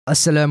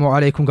Assalamu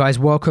alaikum, guys.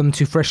 Welcome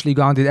to Freshly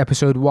Grounded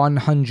episode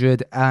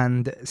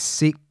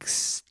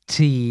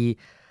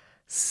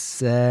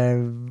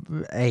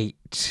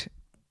 168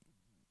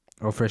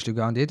 of Freshly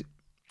Grounded.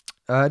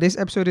 This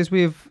episode is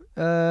with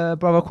a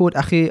brother called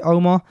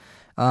Omar.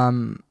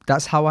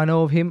 That's how I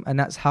know of him, and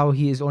that's how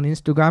he is on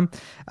Instagram.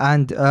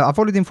 And I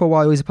followed him for a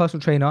while. He's a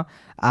personal trainer,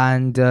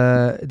 and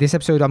this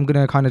episode I'm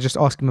gonna kind of just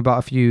ask him about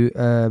a few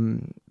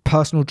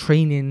personal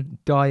training,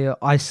 diet,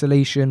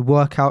 isolation,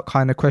 workout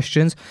kind of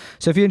questions.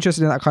 So if you're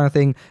interested in that kind of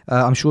thing,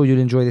 I'm sure you'll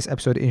enjoy this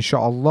episode,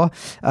 inshallah.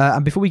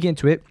 And before we get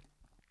into it,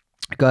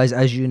 guys,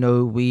 as you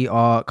know, we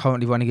are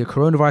currently running a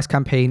coronavirus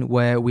campaign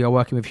where we are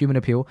working with Human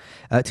Appeal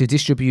to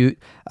distribute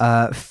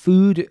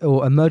food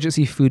or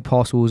emergency food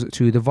parcels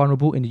to the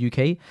vulnerable in the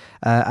UK,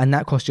 and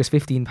that costs just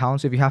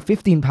 £15. So if you have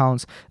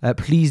 £15,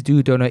 please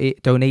do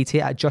donate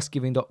it at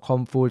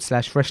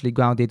justgiving.com/freshly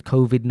grounded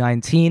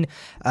COVID-19.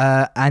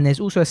 And there's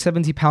also a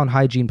 £70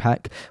 hygiene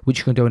pack which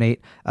you can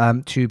donate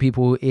to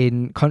people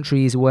in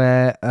countries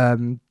where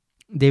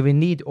they're in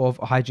need of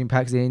hygiene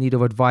packs, they're in need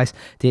of advice,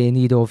 they're in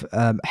need of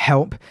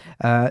help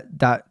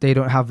that they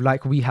don't have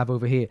like we have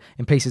over here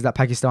in places like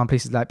Pakistan,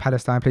 places like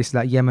Palestine, places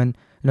like Yemen.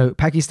 No,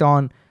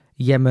 Pakistan,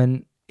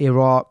 Yemen,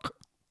 Iraq,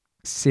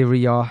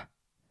 Syria,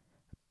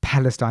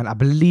 Palestine. I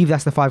believe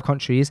that's the 5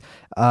 countries.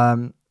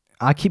 I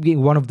keep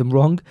getting one of them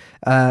wrong,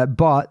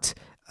 but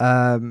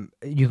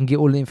you can get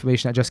all the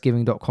information at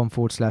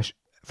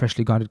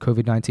justgiving.com/freshly grounded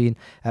COVID-19.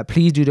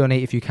 Please do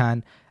donate if you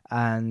can,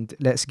 and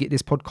let's get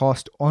this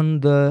podcast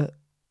on the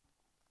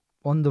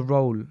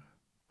roll,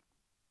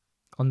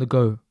 on the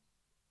go.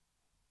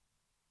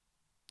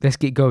 Let's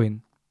get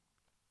going.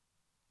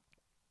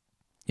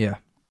 Yeah.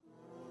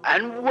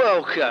 And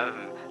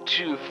welcome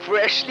to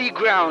Freshly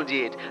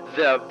Grounded,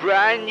 the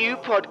brand new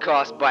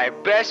podcast by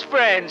best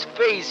friends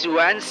Faisu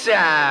and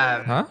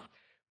Sam. Huh?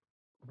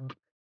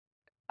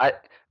 I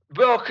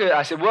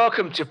said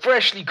welcome to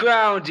Freshly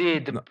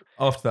Grounded, No,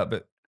 after that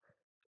bit.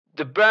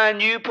 the brand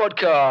new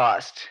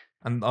podcast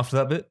And after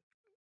that bit?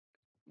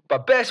 by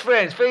best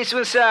friends Faisu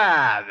and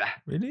Sam.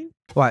 Really?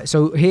 Right,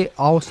 so here,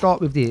 I'll start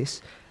with this.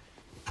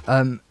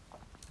 I've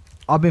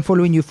been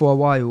following you for a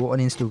while on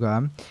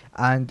Instagram,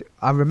 and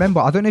I remember,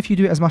 I don't know if you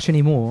do it as much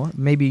anymore,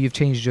 maybe you've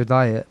changed your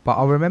diet, but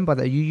I remember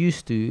that you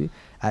used to,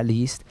 at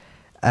least,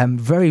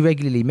 very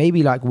regularly,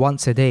 maybe like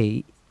once a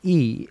day,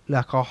 eat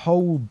like a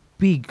whole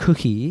big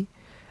cookie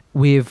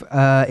with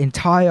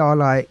entire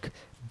like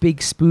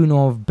big spoon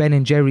of Ben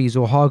and Jerry's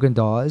or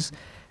Haagen-Dazs,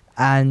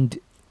 and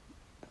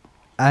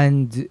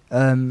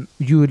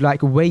you would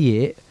like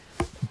weigh it,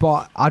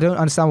 but I don't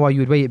understand why you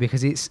would weigh it,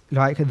 because it's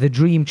like the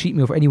dream cheat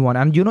meal for anyone,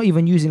 and you're not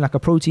even using like a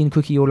protein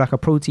cookie or like a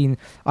protein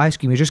ice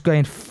cream. You're just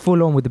going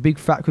full on with the big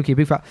fat cookie,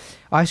 big fat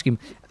ice cream,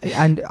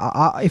 and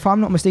if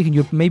I'm not mistaken,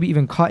 you're maybe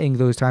even cutting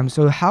those times.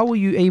 So how were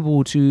you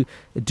able to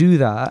do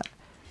that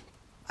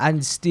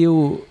and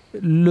still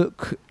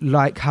look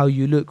like how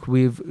you look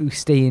with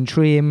staying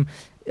trim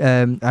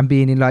and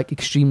being in like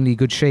extremely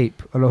good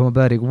shape? Allahumma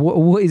barik.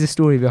 What is the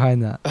story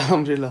behind that?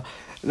 Alhamdulillah.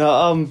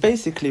 No,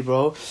 basically,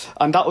 bro,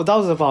 and that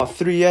was about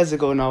 3 years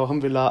ago now,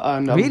 alhamdulillah.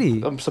 And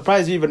Really? I'm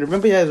surprised you even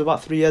remember. Yeah, it was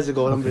about 3 years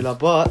ago, alhamdulillah.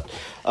 But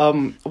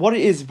what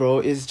it is, bro,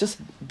 is just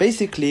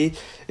basically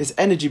it's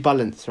energy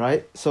balance,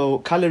 right? So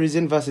calories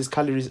in versus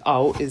calories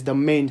out is the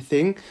main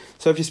thing.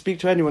 So if you speak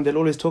to anyone, they'll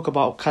always talk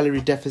about calorie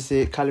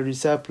deficit, calorie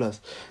surplus.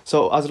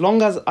 So as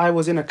long as I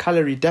was in a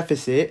calorie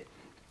deficit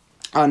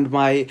and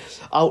my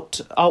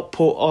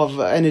output of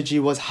energy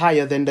was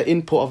higher than the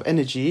input of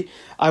energy,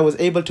 I was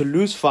able to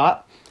lose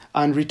fat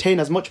and retain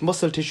as much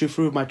muscle tissue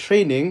through my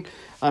training,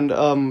 and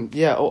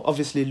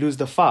obviously lose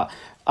the fat.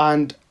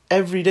 And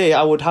every day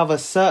I would have a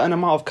certain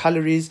amount of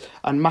calories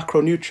and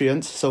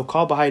macronutrients, so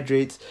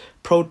carbohydrates,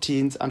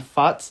 proteins and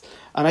fats,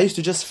 and I used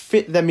to just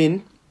fit them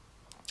in.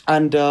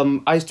 And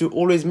I used to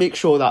always make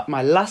sure that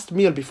my last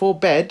meal before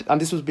bed, and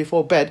this was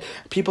before bed,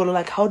 people are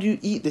like, how do you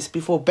eat this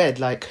before bed?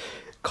 Like,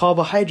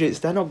 carbohydrates,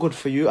 they're not good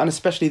for you, and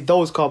especially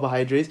those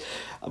carbohydrates.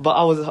 But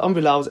I was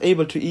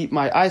able to eat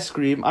my ice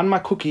cream and my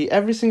cookie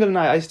every single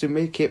night. I used to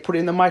make it, put it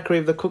in the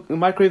microwave the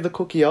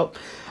cookie up,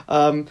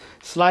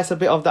 slice a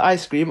bit of the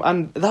ice cream,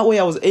 and that way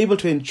I was able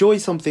to enjoy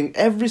something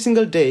every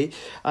single day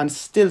and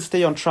still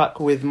stay on track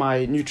with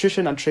my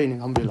nutrition and training,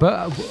 alhamdulillah.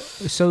 But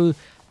so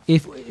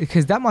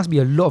because that must be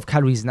a lot of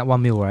calories in that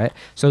one meal, right?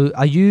 So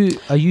are you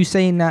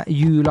saying that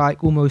you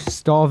like almost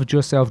starved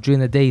yourself during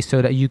the day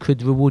so that you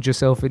could reward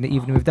yourself in the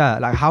evening with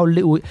that? Like, how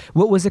little?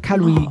 What was the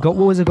calorie? What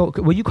was the goal?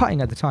 Were you cutting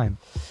at the time?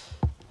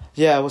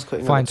 Yeah, I was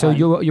cutting. Fine. At the time.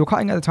 So you're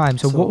cutting at the time.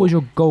 So what was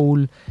your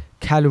goal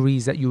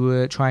calories that you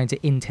were trying to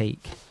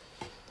intake?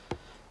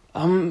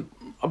 I'm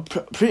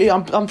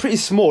pretty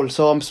small,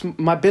 so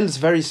my build's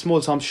very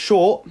small. So I'm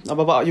short.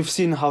 You've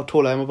seen how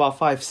tall I am. I'm about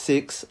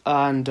 5'6",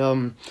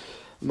 and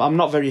I'm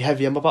not very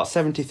heavy. I'm about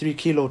 73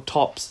 kilo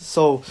tops.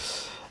 So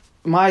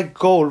my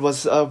goal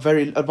was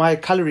my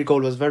calorie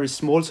goal was very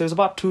small, so it was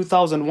about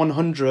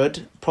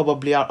 2,100,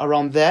 probably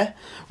around there,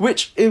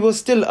 which it was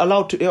still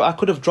allowed to. I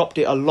could have dropped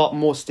it a lot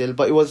more still,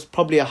 but it was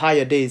probably a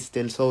higher days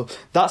still. So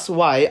that's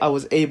why I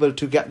was able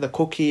to get the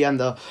cookie and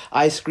the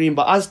ice cream.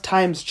 But as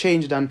times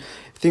changed and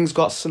things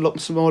got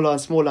smaller and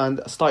smaller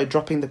and started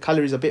dropping the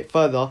calories a bit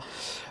further,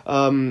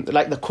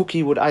 like the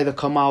cookie would either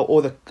come out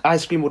or the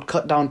ice cream would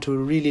cut down to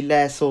really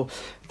less or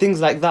things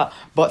like that.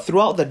 But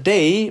throughout the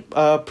day,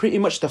 pretty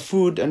much the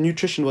food and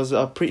nutrition was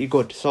pretty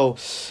good. So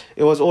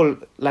it was all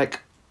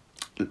like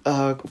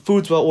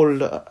foods were all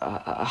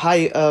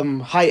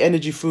high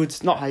energy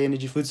foods, not high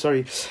energy foods,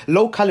 sorry,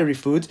 low calorie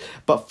foods,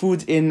 but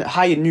foods in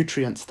high in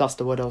nutrients. That's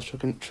the word I was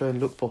trying to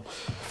look for.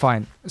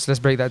 Fine. So let's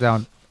break that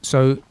down.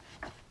 So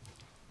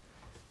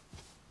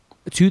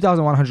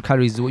 2,100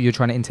 calories is what you're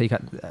trying to intake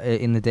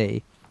in the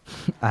day.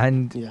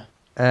 And yeah.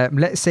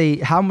 Let's say,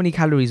 how many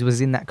calories was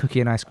in that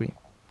cookie and ice cream?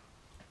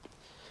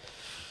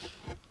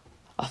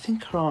 I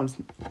think around,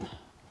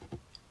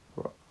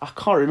 I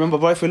can't remember,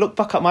 but if we look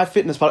back at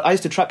MyFitnessPal, I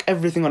used to track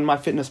everything on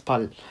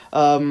MyFitnessPal.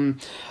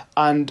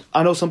 And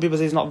I know some people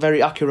say it's not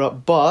very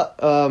accurate, but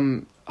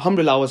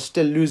alhamdulillah, I was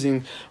still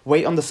losing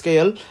weight on the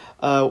scale.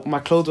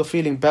 My clothes were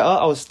feeling better.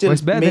 I was still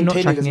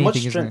maintaining as much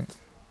strength.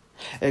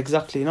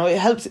 Exactly. You know, it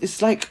helps.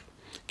 It's like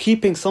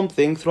keeping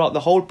something throughout the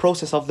whole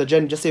process of the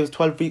journey. Just say it was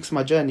 12 weeks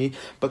my journey,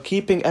 but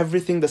keeping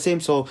everything the same.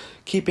 So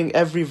keeping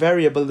every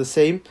variable the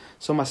same.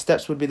 So my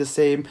steps would be the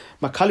same.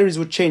 My calories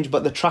would change,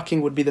 but the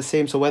tracking would be the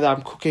same. So whether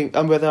I'm cooking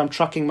and whether I'm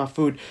tracking my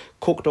food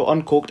cooked or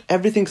uncooked,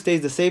 everything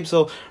stays the same.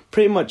 So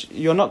pretty much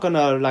you're not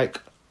gonna like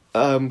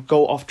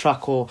go off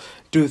track or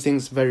do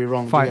things very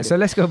wrong. Fine. So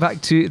let's go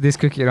back to this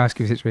cookie and ice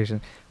cream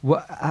situation.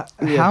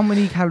 How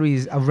many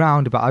calories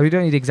around about? We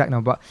don't need the exact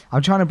number, but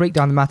I'm trying to break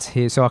down the maths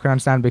here so I can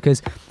understand,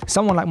 because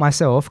someone like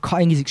myself,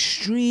 cutting is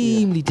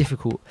extremely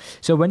difficult.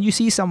 So when you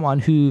see someone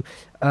who,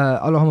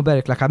 Allahumma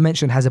barik, like I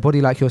mentioned, has a body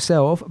like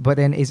yourself, but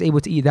then is able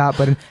to eat that,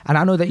 and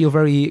I know that you're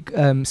very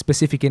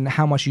specific in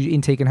how much you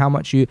intake and how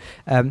much you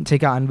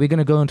take out, and we're going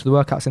to go into the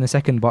workouts in a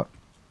second, but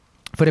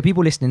for the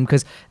people listening,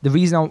 because the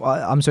reason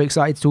I'm so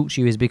excited to talk to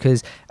you is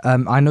because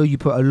I know you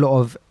put a lot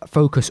of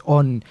focus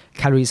on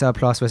calorie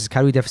surplus versus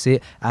calorie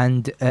deficit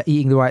and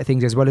eating the right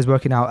things as well as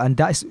working out, and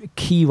that's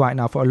key right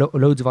now for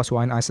loads of us who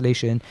are in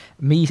isolation,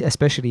 me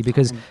especially,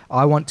 because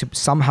I want to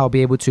somehow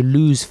be able to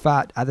lose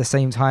fat at the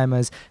same time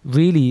as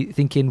really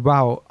thinking,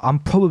 wow, I'm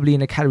probably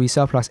in a calorie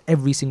surplus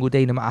every single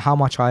day, no matter how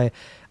much I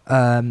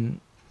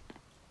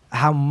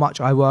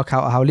work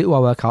out or how little I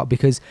work out,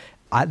 because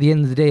at the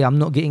end of the day, I'm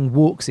not getting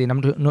walks in,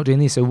 I'm not doing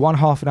this. So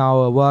 1/2 an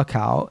hour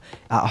workout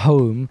at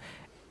home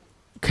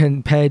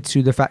compared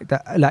to the fact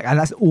that, like, and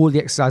that's all the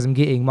exercise I'm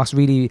getting, must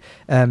really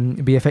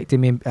be affecting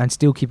me and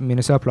still keeping me in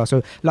a surplus.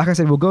 So like I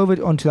said, we'll go over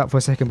onto that for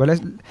a second,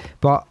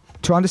 but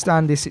to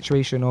understand this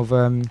situation of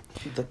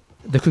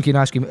the cookie and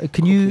ice cream,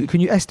 can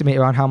you estimate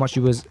around how much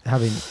you was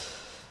having?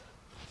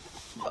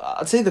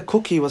 I'd say the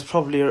cookie was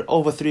probably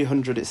over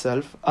 300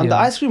 itself, and the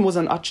ice cream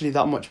wasn't actually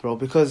that much, bro,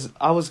 because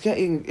I was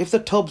getting, if the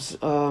tub's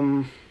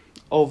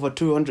over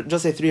 200,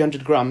 just say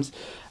 300 grams,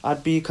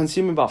 I'd be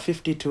consuming about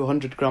 50 to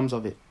 100 grams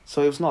of it,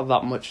 so it was not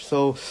that much.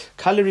 So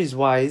calories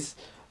wise,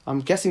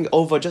 I'm guessing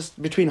over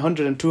just between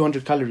 100 and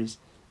 200 calories,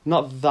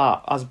 not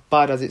that as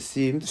bad as it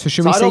seems. So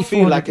should we say I don't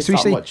feel like it's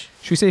that much.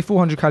 Should we say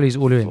 400 calories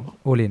all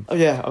in? Oh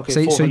yeah,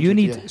 okay. So you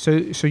need so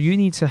you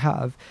need to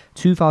have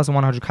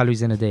 2,100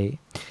 calories in a day.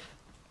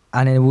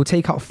 And then we'll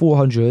take out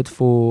 400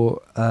 for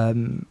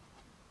that.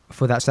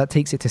 So that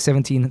takes it to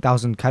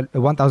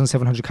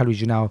 1,700 calories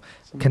you now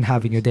can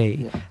have in your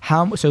day.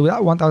 Yeah. So with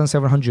that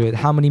 1,700,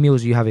 how many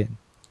meals are you having?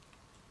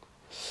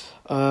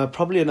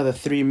 Probably another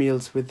 3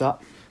 meals with that.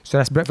 So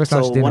that's breakfast,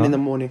 lunch, dinner. 1 in the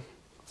morning.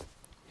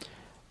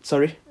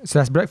 Sorry? So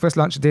that's breakfast,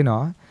 lunch,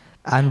 dinner.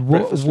 And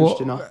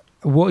dinner.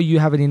 What are you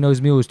having in those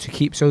meals to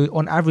keep? So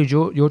on average,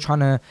 you're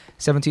trying to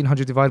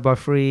 1,700 divided by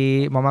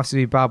 3. My maths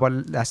is bad,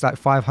 but that's like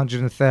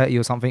 530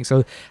 or something.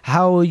 So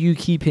how are you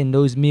keeping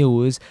those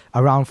meals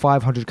around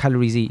 500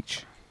 calories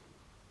each?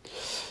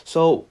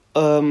 So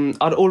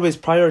I'd always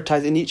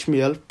prioritize in each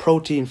meal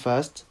protein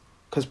first,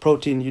 because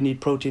you need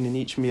protein in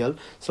each meal.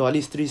 So at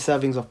least 3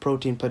 servings of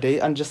protein per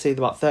day, and just say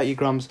about 30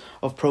 grams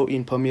of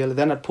protein per meal.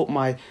 Then I'd put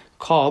my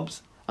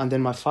carbs and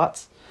then my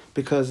fats,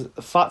 because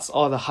fats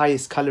are the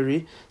highest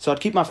calorie. So I'd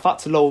keep my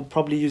fats low,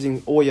 probably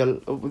using oil,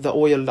 the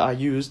oil that I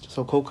used.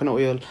 So coconut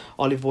oil,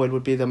 olive oil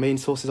would be the main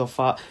sources of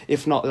fat.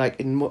 If not, like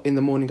in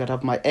the morning, I'd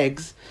have my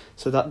eggs.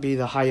 So that'd be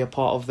the higher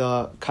part of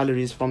the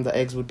calories from the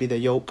eggs would be the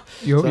yolk.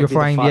 You're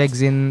frying the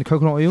eggs in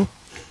coconut oil?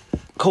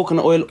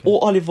 Coconut oil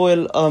or olive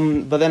oil,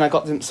 but then I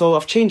got them. So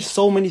I've changed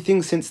so many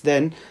things since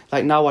then.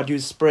 Like now I'd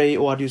use spray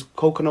or I'd use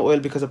coconut oil,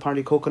 because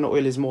apparently coconut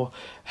oil is more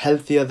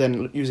healthier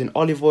than using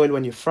olive oil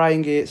when you're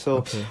frying it.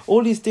 So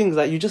all these things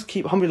that you just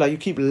keep, alhamdulillah, you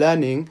keep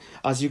learning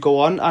as you go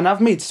on. And I've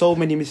made so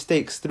many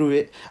mistakes through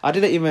it. I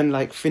didn't even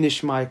like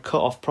finish my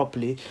cut off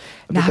properly.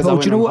 Nah,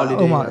 but do you know what,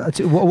 Omar?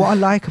 What I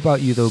like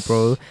about you though,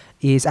 bro,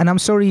 is, and I'm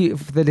sorry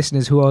for the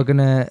listeners who are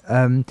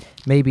gonna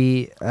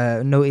maybe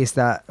notice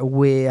that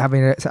we're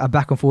having a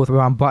back and forth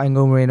where I'm butting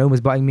Omar and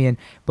Omar's butting me in,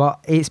 but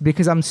it's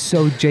because I'm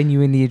so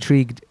genuinely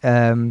intrigued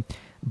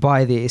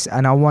by this,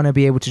 and I want to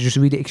be able to just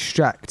really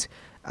extract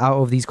out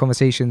of these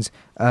conversations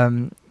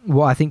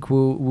what I think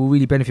will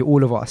really benefit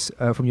all of us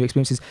from your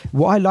experiences.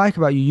 What I like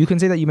about you can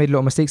say that you made a lot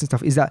of mistakes and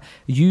stuff, is that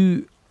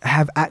you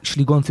have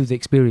actually gone through the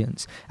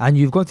experience, and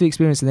you've gone through the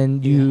experience, and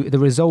then the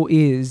result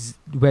is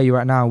where you're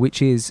at now,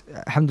 which is,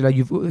 alhamdulillah,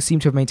 you've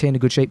seemed to have maintained a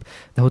good shape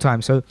the whole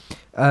time. So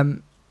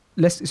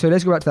let's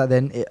go back to that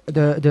then.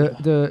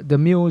 The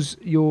meals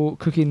you're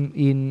cooking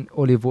in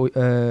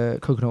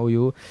coconut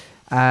oil,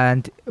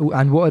 and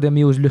what are the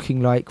meals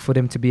looking like for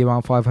them to be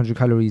around 500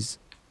 calories?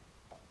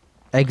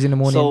 Eggs in the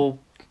morning. So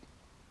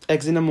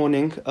eggs in the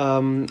morning,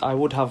 I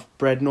would have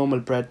bread, normal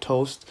bread,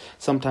 toast,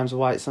 sometimes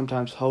white,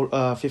 sometimes whole,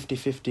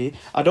 50-50.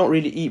 I don't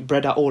really eat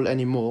bread at all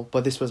anymore,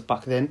 but this was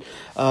back then.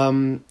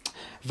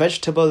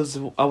 Vegetables,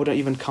 I wouldn't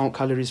even count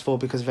calories for,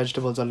 because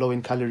vegetables are low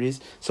in calories.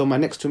 So my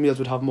next 2 meals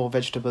would have more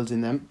vegetables in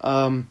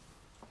them.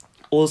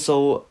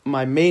 Also,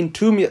 my main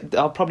 2 meals,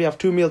 I'll probably have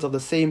 2 meals of the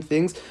same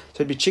things. So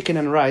it'd be chicken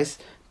and rice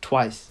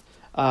twice.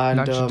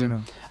 And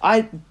dinner.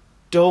 I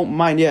don't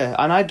mind,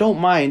 and I don't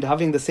mind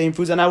having the same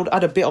foods, and I would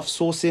add a bit of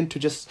sauce in to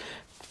just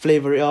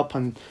flavor it up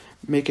and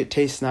make it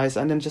taste nice,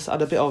 and then just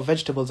add a bit of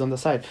vegetables on the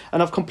side.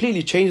 And I've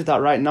completely changed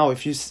that right now.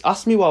 If you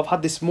ask me what I've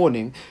had this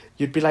morning,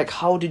 you'd be like,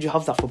 how did you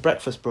have that for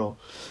breakfast, bro?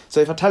 So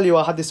if I tell you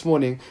what I had this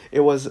morning, it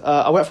was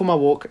I went for my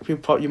walk.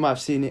 You might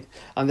have seen it,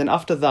 and then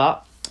after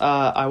that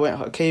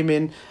I came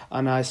in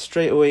and I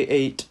straight away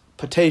ate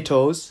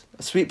potatoes,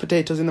 sweet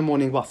potatoes in the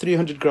morning, about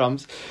 300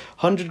 grams,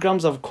 100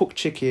 grams of cooked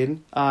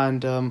chicken,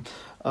 and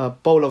a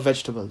bowl of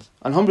vegetables.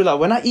 And alhamdulillah,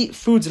 when I eat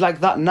foods like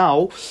that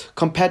now,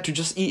 compared to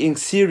just eating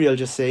cereal,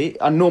 just say,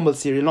 a normal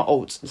cereal, not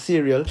oats,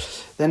 cereal,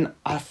 then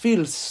I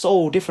feel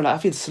so different. I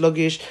feel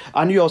sluggish.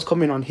 I knew I was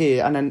coming on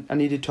here, and then I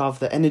needed to have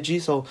the energy.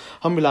 So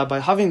alhamdulillah,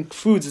 by having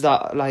foods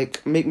that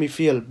like make me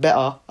feel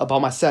better about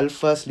myself,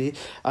 firstly,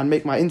 and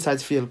make my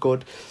insides feel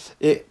good,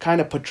 it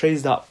kind of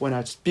portrays that when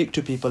I speak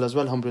to people as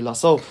well, alhamdulillah.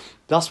 So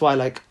that's why,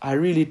 like, I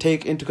really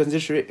take into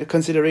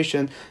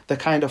consideration the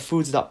kind of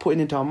foods that putting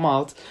into our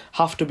mouth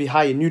have to be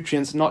high in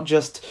nutrients,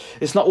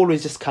 it's not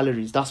always just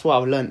calories. That's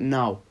what I've learned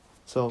now.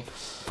 So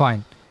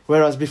fine.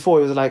 Whereas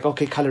before it was like,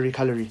 okay,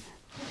 calorie.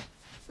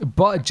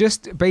 But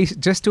just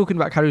talking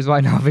about calories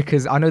right now,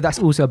 because I know that's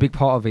also a big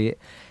part of it.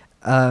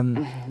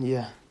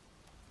 Yeah.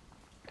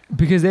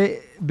 Because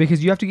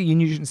you have to get your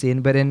nutrients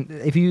in, but then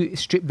if you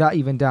strip that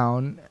even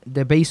down,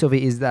 the base of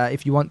it is that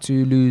if you want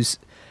to lose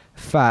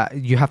fat,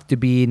 you have to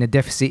be in a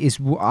deficit.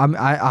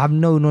 I have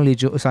no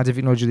knowledge or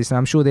scientific knowledge of this, and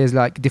I'm sure there's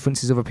like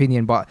differences of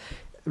opinion, but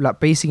like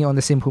basing it on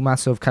the simple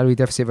maths of calorie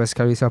deficit versus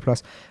calorie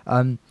surplus,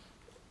 how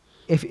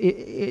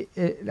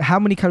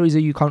many calories are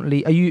you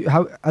currently? Are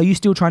you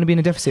still trying to be in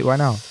a deficit right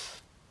now?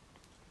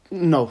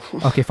 No.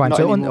 Okay, fine.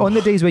 So on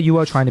the days where you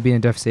were trying to be in a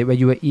deficit, where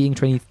you were eating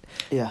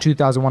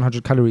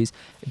 2,100 calories,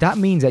 that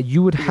means that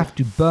you would have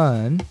to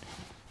burn.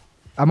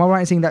 Am I right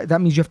in saying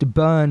that means you have to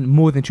burn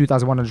more than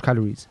 2,100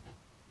 calories?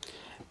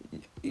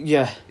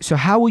 Yeah. So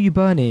how are you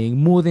burning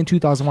more than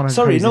 2,100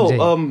 calories a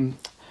day?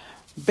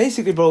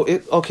 Basically, bro.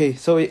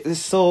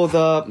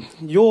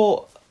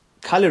 Your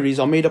calories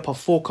are made up of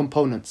 4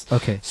 components.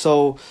 Okay.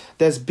 So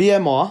there's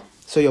BMR,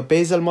 so your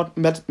basal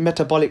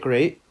metabolic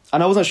rate.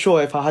 And I wasn't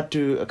sure if I had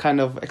to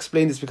kind of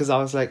explain this, because I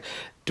was like,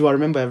 do I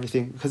remember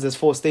everything? Because there's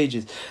 4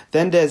 stages.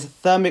 Then there's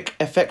thermic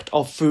effect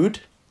of food.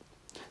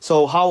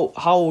 So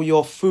how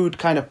your food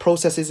kind of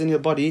processes in your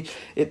body,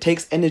 it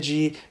takes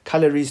energy,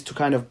 calories to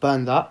kind of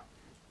burn that.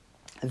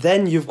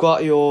 Then you've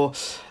got your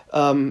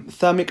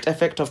thermic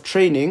effect of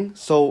training,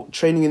 so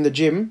training in the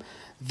gym.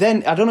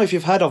 Then, I don't know if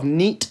you've heard of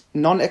NEAT,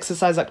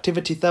 non-exercise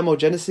activity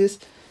thermogenesis.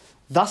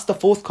 That's the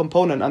 4th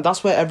component, and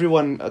that's where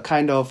everyone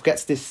kind of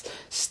gets this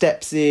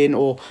steps in,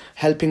 or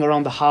helping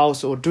around the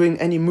house, or doing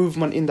any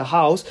movement in the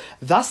house.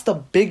 That's the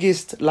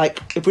biggest,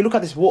 like, if we look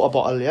at this water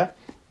bottle,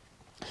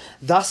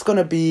 that's going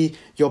to be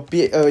your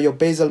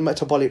basal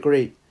metabolic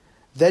rate.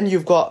 Then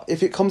you've got, if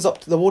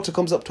the water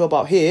comes up to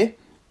about here,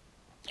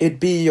 it'd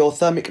be your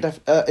thermic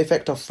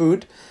effect of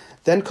food.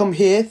 Then come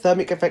here,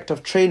 thermic effect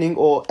of training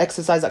or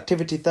exercise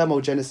activity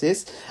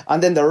thermogenesis.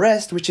 And then the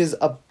rest, which is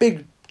a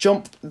big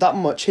jump that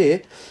much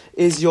here,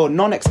 is your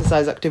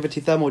non-exercise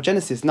activity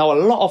thermogenesis. Now, a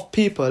lot of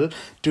people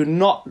do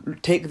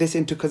not take this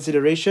into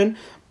consideration,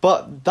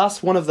 but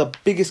that's one of the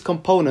biggest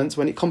components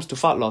when it comes to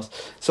fat loss.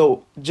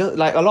 So just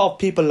like a lot of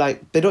people,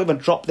 like, they don't even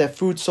drop their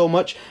food so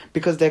much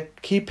because they're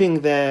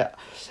keeping their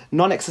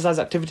non-exercise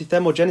activity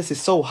thermogenesis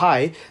so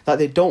high that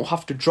they don't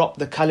have to drop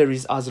the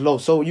calories as low.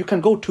 So you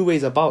can go 2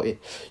 ways about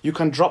it. You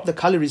can drop the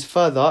calories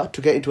further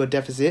to get into a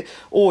deficit,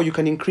 or you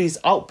can increase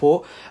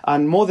output,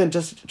 and more than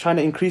just trying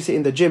to increase it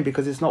in the gym,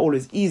 because it's not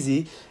always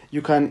easy,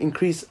 you can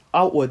increase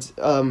outwards.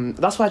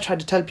 That's why I try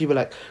to tell people,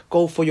 like,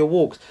 go for your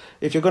walks.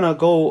 If you're gonna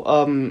go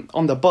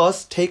on the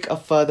bus, take a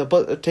further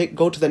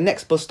go to the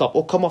next bus stop,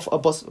 or come off a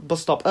bus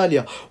stop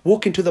earlier,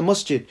 walk into the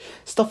masjid,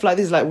 stuff like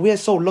this. Like, we're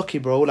so lucky,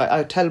 bro. Like,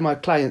 I tell my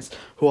clients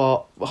who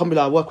are,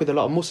 alhamdulillah, I work with a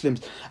lot of Muslims,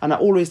 and I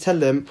always tell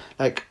them,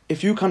 like,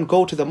 if you can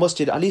go to the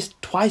masjid at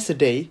least twice a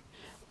day,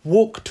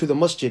 walk to the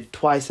masjid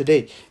twice a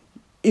day.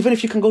 Even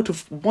if you can go to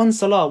one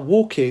salah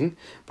walking,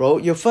 bro,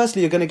 you're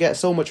going to get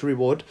so much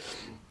reward.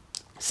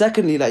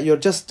 Secondly, like, you're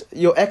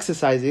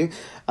exercising.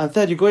 And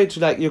third, you're going to,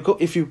 like,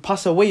 if you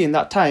pass away in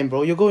that time,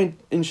 bro, you're going,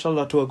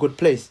 inshallah, to a good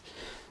place.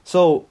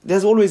 So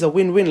there's always a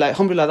win-win. Like,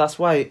 alhamdulillah, that's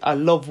why I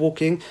love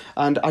walking,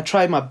 and I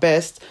try my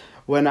best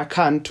when I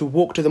can to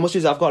walk to the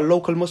masjid. I've got a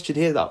local masjid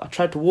here that I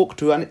try to walk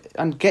to,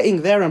 and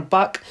getting there and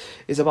back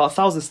is about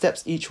 1,000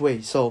 steps each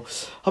way. So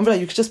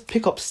alhamdulillah, you can just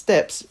pick up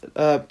steps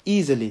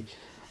easily.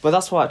 But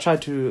that's what I try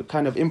to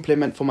kind of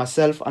implement for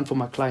myself and for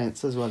my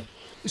clients as well.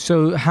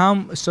 So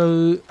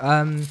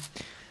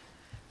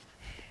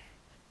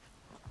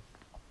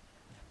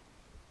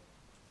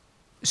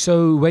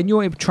So when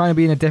you're trying to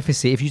be in a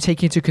deficit, if you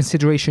take into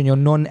consideration your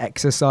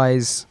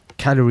non-exercise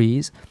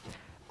calories,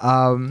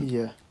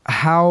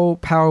 how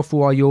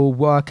powerful are your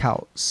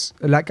workouts?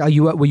 Like,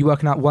 were you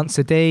working out once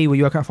a day? Were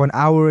you working out for an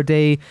hour a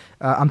day?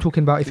 I'm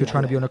talking about if you're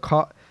trying to be on a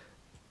cut.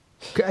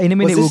 In a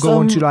minute, we'll go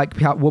on to like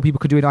what people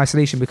could do in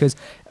isolation, because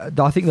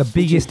I think the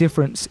biggest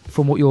difference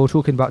from what you're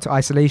talking about to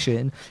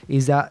isolation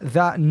is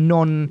that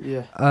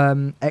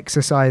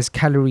non-exercise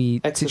calorie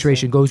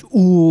situation goes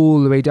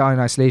all the way down in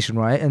isolation,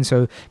 right? And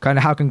so, kind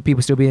of, how can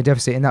people still be in a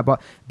deficit in that?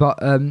 But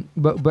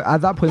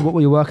at that point, what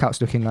were your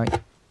workouts looking like?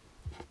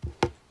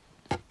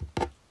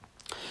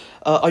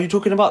 Are you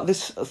talking about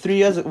this 3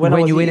 years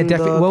when you were in a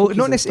deficit? Well,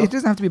 not necessarily. It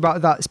doesn't have to be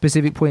about that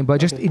specific point, but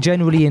just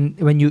generally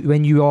when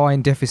you are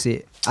in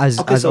deficit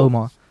as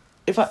Omar.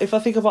 If I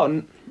think about,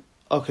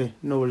 okay,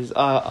 no worries.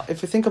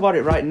 If I think about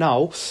it right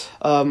now,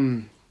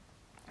 then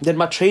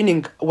my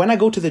training, when I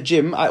go to the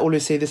gym, I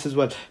always say this as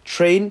well: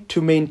 train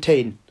to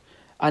maintain,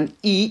 and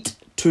eat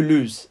to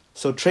lose.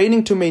 So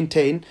training to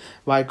maintain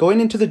by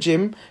going into the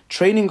gym,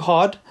 training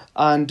hard,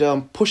 and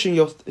pushing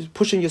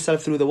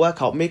yourself through the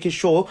workout, making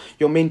sure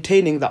you're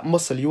maintaining that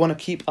muscle. You want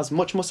to keep as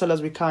much muscle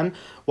as we can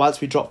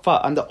whilst we drop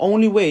fat. And the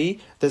only way,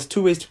 there's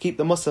two ways to keep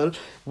the muscle: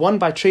 one,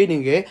 by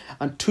training it,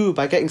 and two,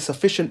 by getting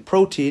sufficient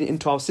protein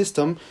into our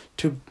system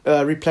to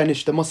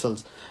replenish the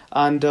muscles.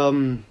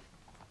 And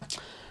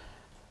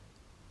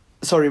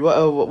sorry,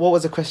 what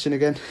was the question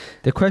again?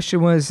 The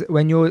question was,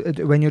 when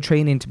you're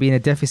training to be in a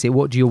deficit,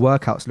 what do your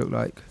workouts look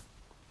like?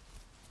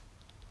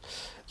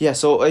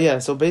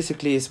 So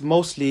basically it's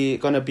mostly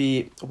going to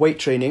be weight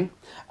training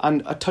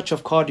and a touch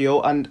of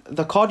cardio. And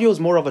the cardio is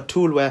more of a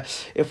tool where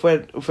if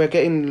we're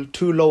getting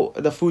too low,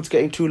 the food's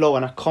getting too low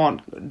and I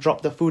can't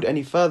drop the food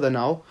any further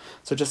now.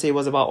 So just say it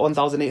was about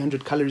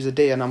 1,800 calories a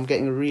day and I'm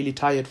getting really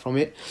tired from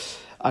it.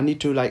 I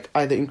need to like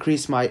either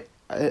increase my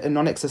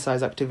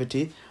non-exercise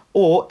activity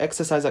or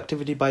exercise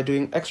activity by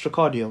doing extra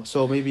cardio.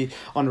 So maybe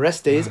on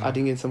rest days,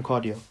 adding in some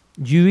cardio.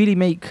 You really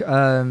make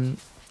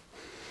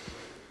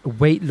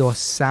weight loss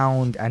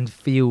sound and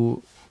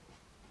feel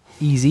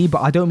easy, but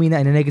I don't mean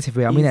that in a negative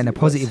way. I mean that in a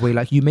positive way.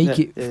 Like, you make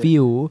it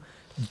feel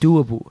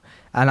doable.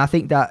 And I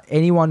think that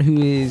anyone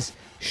who is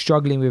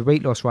struggling with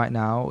weight loss right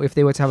now, if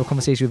they were to have a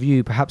conversation with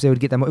you, perhaps they would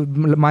get that,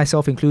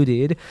 myself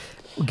included,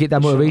 get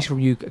that motivation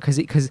from you,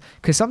 because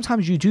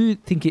sometimes you do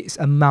think it's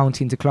a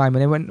mountain to climb,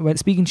 and then when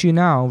speaking to you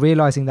now,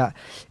 realizing that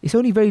it's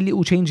only very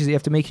little changes that you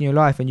have to make in your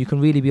life and you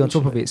can really be on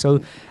top of it. So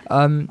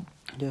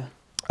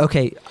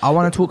okay, I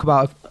want to talk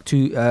about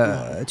two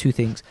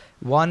things.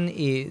 One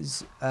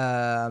is,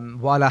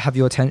 while I have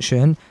your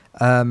attention,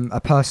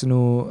 a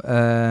personal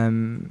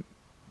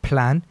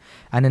plan,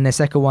 and then the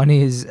second one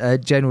is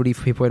generally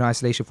for people in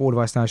isolation, for all of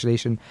us in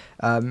isolation,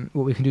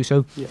 what we can do.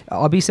 So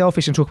I'll be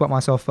selfish and talk about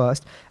myself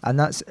first, and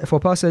that's for a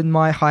person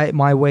my height,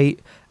 my weight,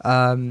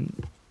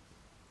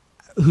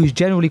 who's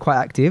generally quite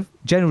active.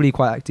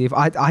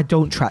 I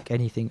don't track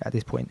anything at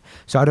this point,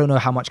 so I don't know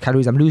how much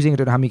calories I'm losing. I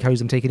don't know how many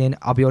calories I'm taking in,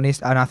 I'll be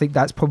honest, and I think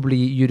that's probably,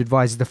 you'd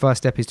advise, the first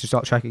step is to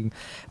start tracking.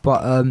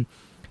 But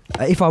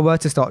if I were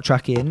to start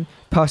tracking,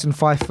 person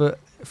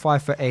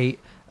 5'8",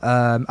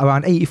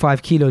 around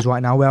 85 kilos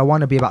right now, where I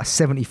want to be about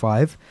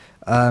 75,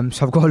 so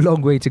I've got a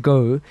long way to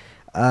go.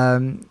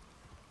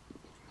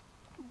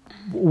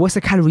 What's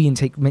the calorie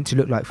intake meant to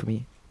look like for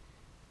me?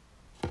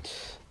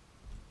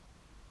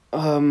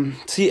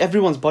 See,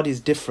 everyone's body is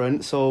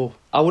different, so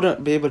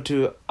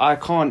I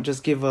can't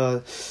just give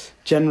a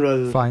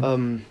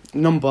general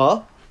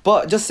number,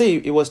 but just say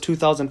it was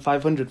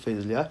 2,500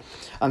 Faisal, yeah?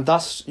 And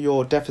that's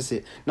your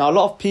deficit. Now, a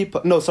lot of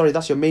people,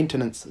 that's your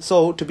maintenance.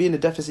 So to be in a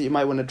deficit, you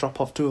might want to drop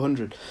off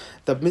 200.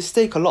 The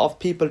mistake a lot of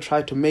people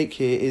try to make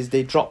here is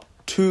they drop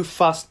too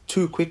fast,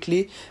 too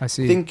quickly,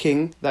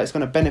 thinking that it's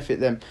going to benefit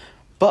them.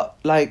 But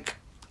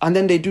and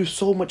then they do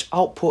so much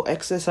output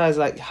exercise,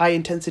 like high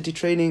intensity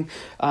training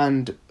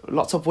and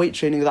lots of weight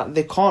training, that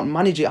they can't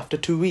manage it after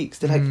 2 weeks.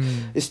 They're like,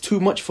 it's too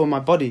much for my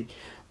body.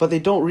 But they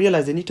don't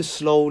realize they need to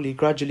slowly,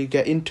 gradually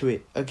get into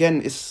it.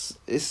 Again,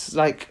 it's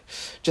like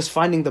just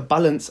finding the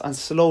balance and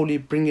slowly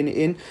bringing it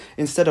in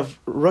instead of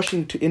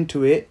rushing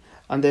into it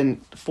and then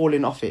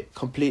falling off it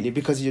completely,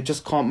 because you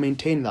just can't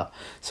maintain that.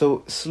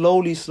 So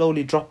slowly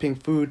dropping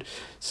food,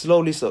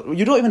 slowly.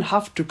 You don't even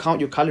have to count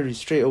your calories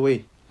straight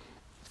away.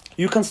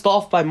 You can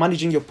start off by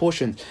managing your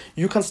portions.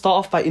 You can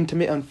start off by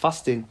intermittent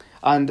fasting.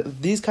 And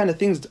these kind of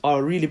things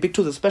are really big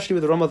tools, especially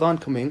with Ramadan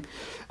coming.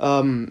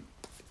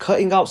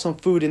 Cutting out some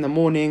food in the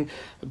morning,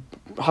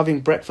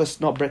 having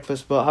not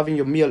breakfast, but having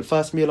your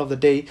first meal of the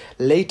day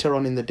later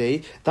on in the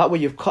day. That way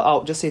you've cut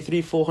out, just say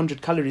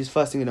 300-400 calories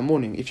first thing in the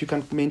morning. If you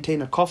can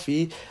maintain a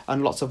coffee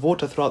and lots of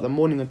water throughout the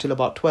morning until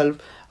about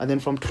 12, and then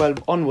from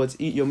 12 onwards,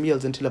 eat your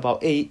meals until about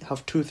 8,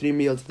 have 2-3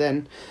 meals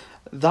then.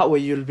 That way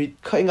you'll be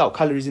cutting out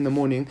calories in the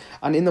morning.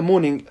 And in the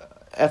morning,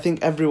 I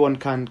think everyone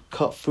can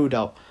cut food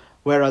out.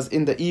 Whereas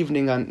in the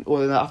evening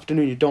or in the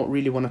afternoon, you don't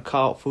really want to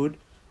cut out food.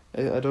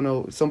 I don't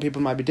know, some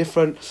people might be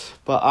different,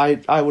 but I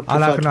would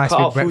prefer to cut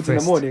out foods in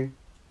the morning.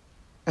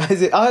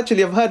 Is it?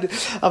 Actually,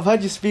 I've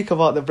heard you speak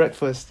about the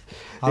breakfast.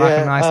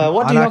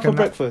 What do you have for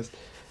breakfast?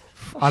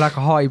 I like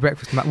a hearty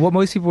breakfast. What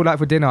most people like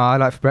for dinner, I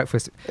like for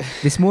breakfast.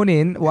 This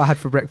morning, what I had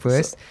for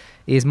breakfast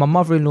is my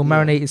mother-in-law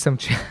marinated some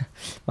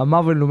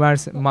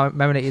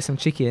marinated some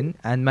chicken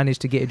and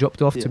managed to get it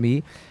dropped off to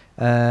me.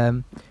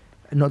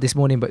 Not this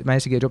morning, but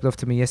managed to get it dropped off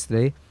to me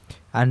yesterday,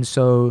 and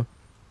so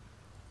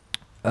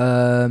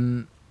I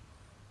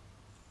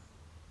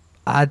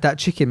had that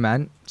chicken,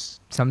 man.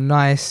 Some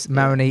nice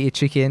marinated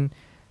chicken,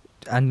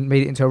 and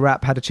made it into a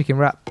wrap. Had a chicken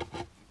wrap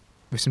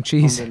with some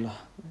cheese. It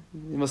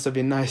must have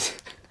been nice.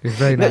 It was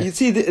very nice. You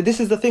see, this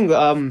is the thing.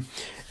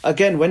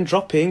 Again, when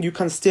dropping, you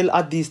can still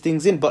add these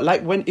things in. But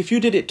like if you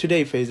did it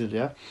today, Faisal,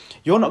 yeah,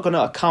 you're not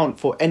gonna account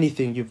for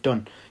anything you've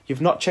done.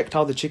 You've not checked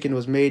how the chicken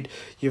was made.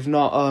 You've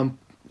not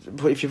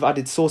if you've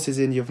added sauces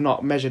in, you've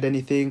not measured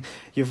anything.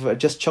 You've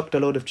just chucked a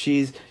load of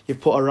cheese.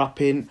 You've put a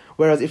wrap in.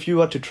 Whereas if you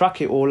were to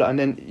track it all, and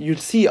then you'd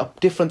see a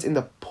difference in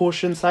the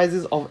portion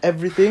sizes of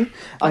everything,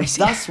 and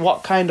that's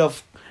what kind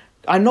of.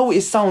 I know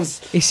it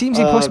seems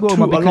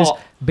impossible,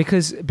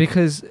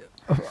 because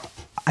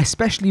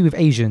especially with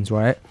Asians,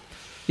 right?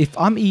 If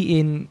I'm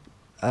eating,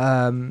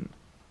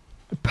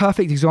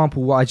 perfect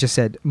example, what I just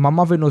said. My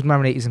mother-in-law's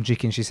marinated some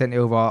chicken. She sent it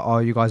over. Oh,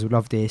 you guys would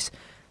love this.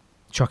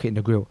 Chuck it in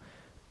the grill.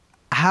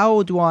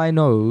 How do I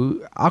know?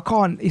 I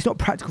can't. It's not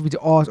practical for me to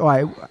ask. All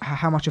right,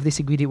 how much of this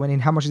ingredient went in?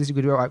 How much of this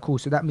ingredient? All right, cool.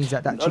 So that means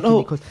that chicken.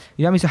 No. Because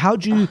you know what I mean. So how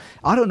do you?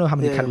 I don't know how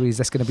many calories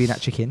that's going to be in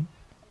that chicken.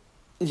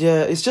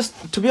 Yeah, it's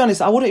just, to be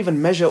honest, I wouldn't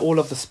even measure all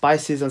of the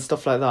spices and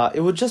stuff like that.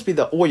 It would just be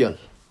the oil.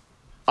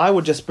 I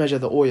would just measure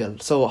the oil.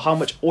 So how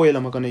much oil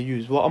am I going to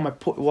use? How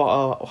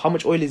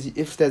much oil is,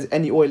 if there's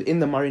any oil in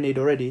the marinade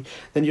already,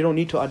 then you don't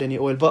need to add any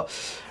oil. But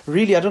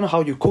really, I don't know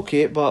how you cook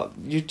it, but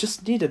you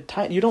just need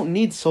you don't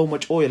need so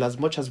much oil as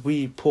much as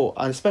we put,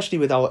 and especially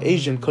with our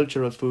Asian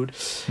cultural food.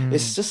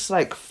 It's just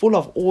like full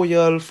of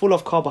oil, full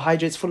of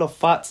carbohydrates, full of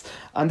fats,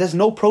 and there's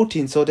no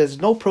protein. So there's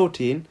no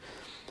protein.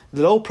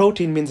 Low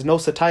protein means no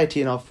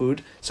satiety in our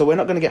food, so we're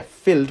not going to get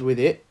filled with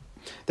it.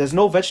 There's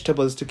no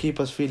vegetables to keep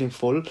us feeling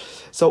full.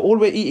 So all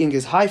we're eating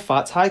is high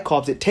fats, high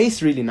carbs. It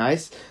tastes really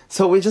nice.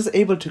 So we're just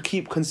able to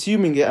keep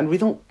consuming it, and we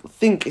don't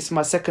think it's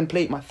my second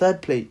plate, my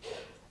third plate.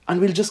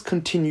 And we'll just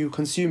continue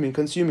consuming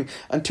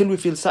until we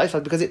feel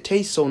satisfied because it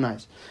tastes so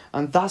nice.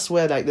 And that's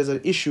where there's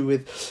an issue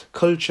with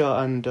culture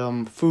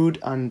and food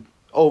and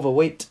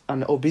overweight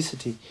and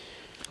obesity.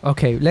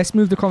 Okay, let's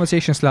move the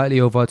conversation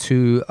slightly over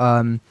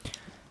to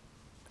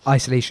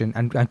isolation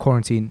and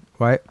quarantine,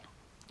 right?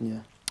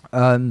 Yeah.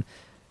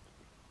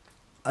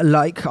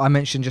 Like I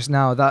mentioned just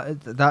now,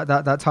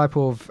 that type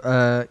of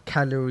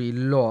calorie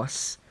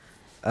loss,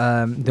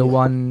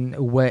 one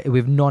where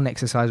with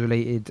non-exercise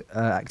related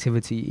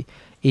activity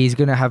is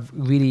going to have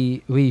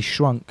really, really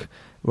shrunk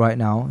right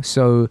now.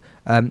 So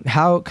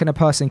how can a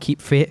person keep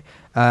fit?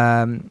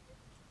 And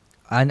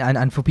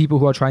for people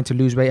who are trying to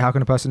lose weight, how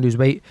can a person lose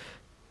weight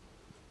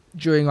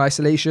during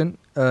isolation?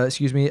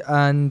 Excuse me.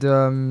 And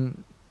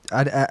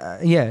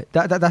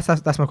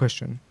that's my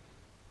question.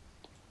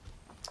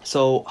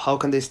 So how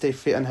can they stay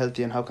fit and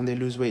healthy, and how can they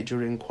lose weight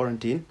during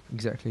quarantine?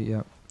 Exactly,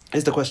 yeah.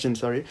 Is the question,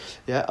 sorry.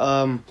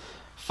 Yeah.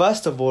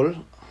 First of all,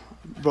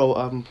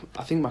 bro,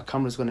 I think my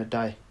camera's going to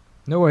die.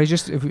 No worries,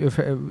 just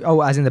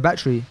as in the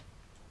battery?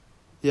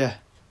 Yeah.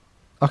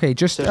 Okay,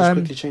 just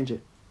quickly change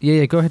it.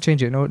 Yeah, go ahead,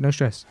 change it. No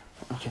stress.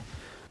 Okay.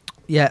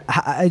 Yeah,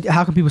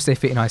 how can people stay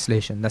fit in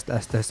isolation?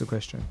 That's the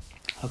question.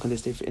 How can they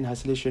stay fit in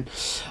isolation?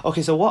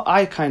 Okay, so what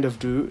I kind of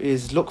do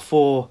is look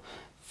for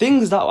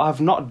things that I've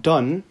not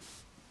done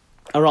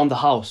around the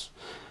house.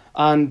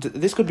 And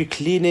this could be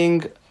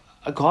cleaning,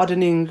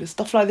 gardening,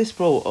 stuff like this,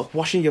 bro.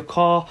 Washing your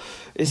car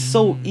is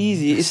so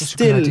easy. It's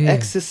still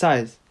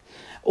exercise.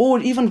 Or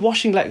even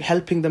washing,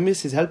 helping the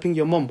missus, helping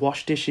your mum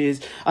wash dishes.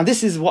 And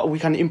this is what we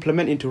can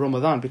implement into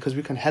Ramadan because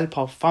we can help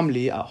our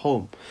family at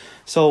home.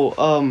 So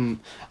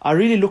I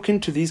really look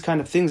into these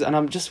kind of things,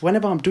 and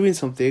whenever I'm doing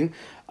something,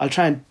 I'll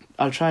try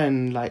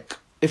and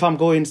if I'm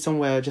going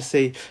somewhere, just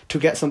say to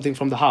get something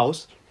from the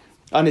house,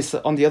 and it's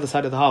on the other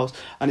side of the house,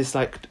 and it's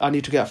I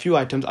need to get a few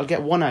items. I'll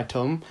get one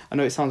item. I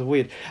know it sounds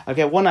weird. I'll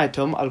get one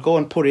item. I'll go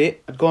and put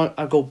it.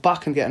 I'll go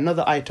back and get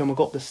another item. I'll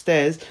go up the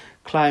stairs,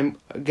 climb,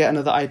 get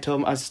another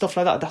item and stuff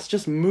like that. That's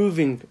just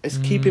moving. It's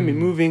keeping me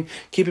moving,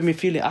 keeping me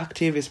feeling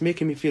active. It's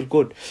making me feel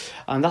good.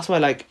 And that's why,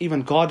 like,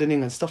 even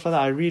gardening and stuff like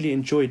that, I really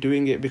enjoy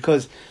doing it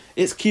because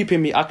it's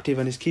keeping me active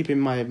and it's keeping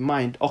my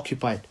mind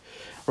occupied.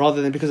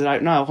 Rather than, because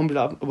right now,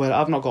 alhamdulillah, well,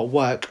 I've not got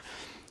work.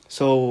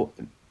 So,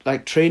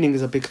 like, training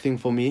is a big thing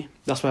for me.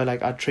 That's why,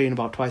 like, I train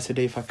about twice a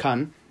day if I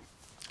can.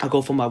 I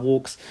go for my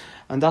walks.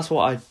 And that's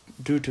what I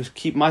do to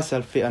keep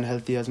myself fit and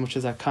healthy as much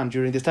as I can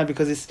during this time,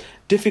 because it's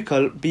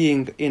difficult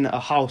being in a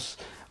house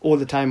all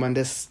the time and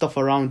there's stuff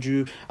around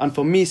you. And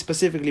for me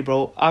specifically,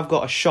 bro, I've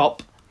got a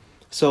shop,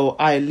 so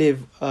I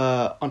live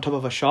on top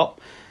of a shop,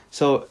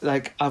 so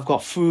like I've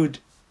got food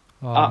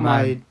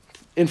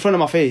in front of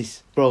my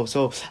face, bro,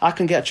 so I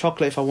can get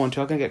chocolate if I want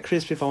to, I can get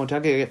crisp if I want to, I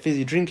can get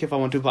fizzy drink if I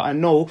want to, but I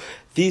know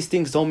these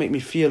things don't make me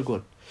feel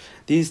good.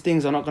 These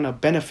things are not going to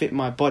benefit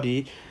my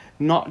body,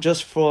 not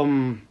just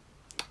from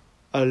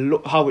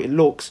how it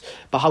looks,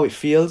 but how it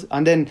feels.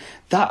 And then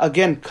that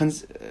again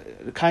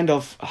kind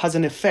of has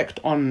an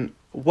effect on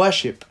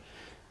worship.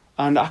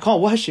 And I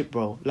can't worship,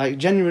 bro. Like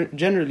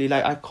generally,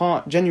 like I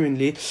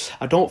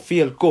don't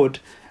feel good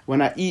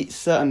when I eat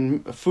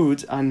certain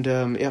foods, and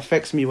it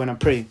affects me when I'm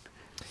praying.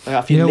 Like,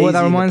 I feel you know what lazy that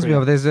in the reminds me prayer.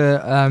 of? There's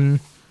a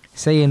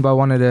saying by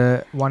one of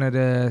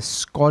the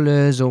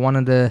scholars, or one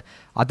of the,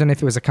 I don't know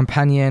if it was a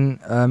companion.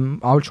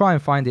 I'll try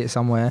and find it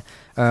somewhere,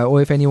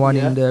 or if anyone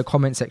in the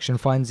comment section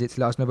finds it,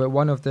 to let us know. But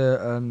one of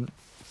the,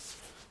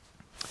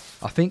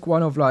 I think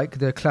one of like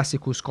the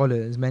classical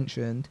scholars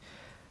mentioned,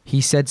 he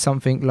said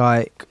something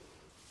like,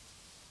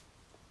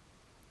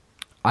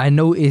 I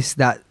noticed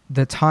that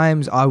the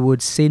times I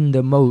would sin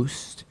the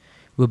most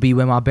would be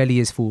when my belly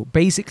is full.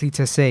 Basically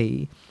to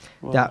say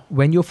that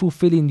when you're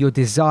fulfilling your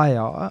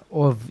desire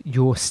of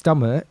your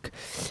stomach,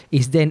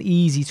 it's then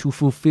easy to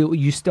fulfill.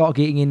 You start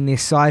getting in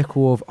this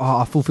cycle of,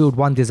 I fulfilled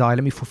one desire,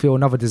 let me fulfill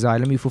another desire,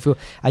 let me fulfill,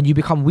 and you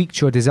become weak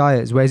to your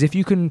desires. Whereas if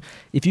you can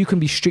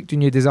be strict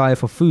in your desire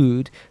for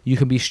food, you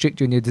can be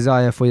strict in your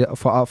desire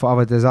for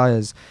other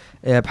desires.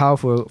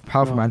 Powerful,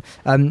 man.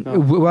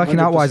 Working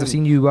out wise, I've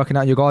seen you working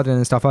out in your garden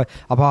and stuff.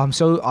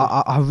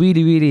 I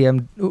really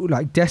am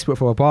like desperate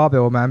for a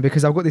barbell, man,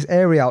 because I've got this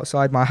area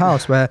outside my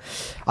house where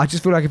I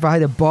just feel like if I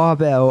had a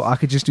barbell, I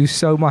could just do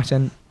so much.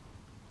 And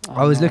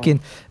I was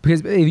looking,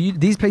 because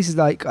these places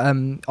like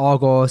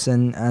Argos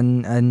and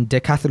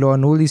Decathlon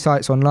and all these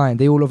sites online,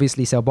 they all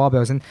obviously sell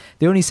barbells, and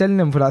they're only selling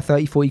them for like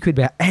 30-40 quid,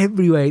 but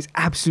everywhere it's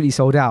absolutely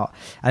sold out.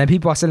 And then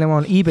people are selling them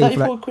on eBay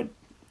for like quid.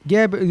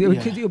 Yeah, but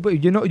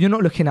you're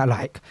not looking at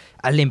like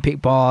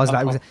Olympic bars,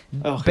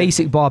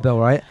 basic barbell,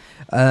 right?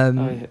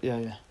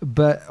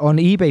 But on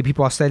eBay,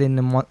 people are selling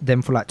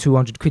them for like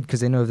 200 quid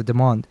because they know the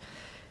demand.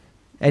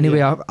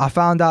 Anyway, I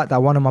found out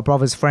that one of my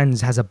brother's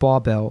friends has a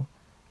barbell,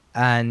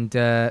 and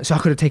so I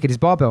could have taken his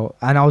barbell,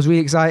 and I was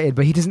really excited.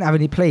 But he doesn't have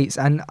any plates,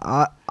 and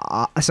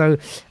so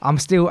I'm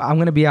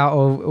going to be out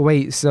of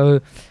weight. So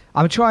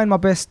I'm trying my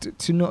best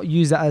to not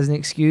use that as an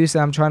excuse.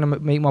 I'm trying to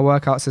make my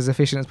workouts as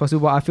efficient as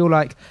possible. But I feel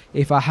like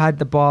if I had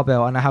the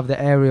barbell and I have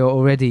the area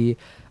already,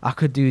 I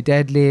could do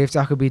deadlifts.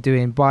 I could be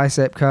doing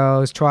bicep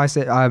curls,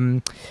 tricep,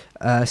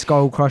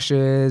 skull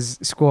crushers,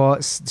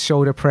 squats,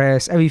 shoulder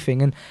press,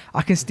 everything. And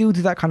I can still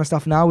do that kind of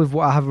stuff now with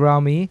what I have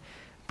around me.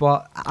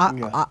 But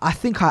I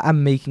think I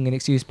am making an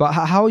excuse. But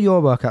how are your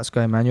workouts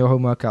going, man? Your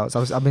home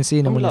workouts? I've been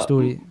seeing them on your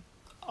story.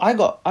 I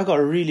got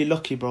really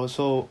lucky, bro.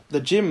 So the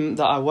gym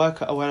that I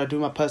work at, where I do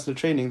my personal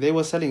training, they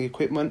were selling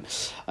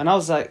equipment, and I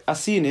was like, I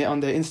seen it on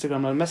their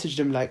Instagram. I messaged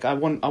him like, I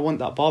want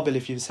that barbell.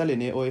 If you're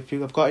selling it, or if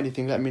you have got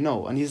anything, let me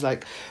know. And he's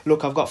like,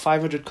 look, I've got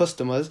 500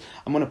 customers.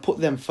 I'm gonna put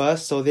them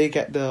first, so they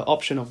get the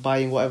option of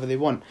buying whatever they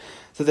want.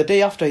 So the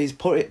day after, he's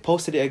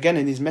posted it again,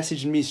 and he's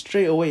messaging me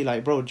straight away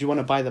like, bro, do you want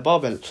to buy the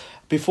barbell?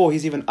 Before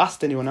he's even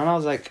asked anyone. And I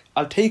was like,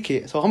 I'll take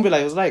it. So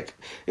alhamdulillah,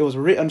 it was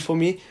written for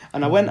me,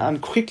 and I went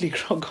and quickly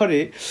got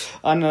it,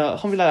 and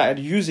alhamdulillah, I'd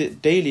use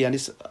it daily,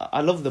 and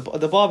I love the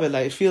barbell.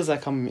 Like, it feels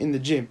like I'm in the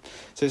gym.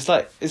 So it's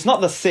like, it's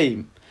not the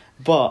same,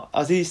 but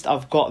at least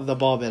I've got the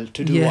barbell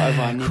to do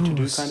whatever I need to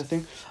do, kind of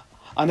thing.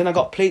 And then I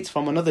got plates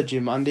from another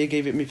gym, and they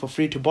gave it me for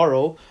free to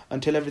borrow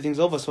until everything's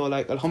over. So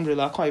like,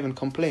 alhamdulillah, I can't even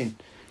complain.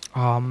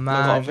 Oh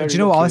man, do you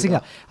know what I was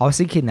thinking? I was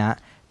thinking that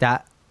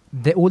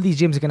all these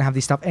gyms are going to have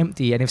this stuff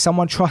empty, and if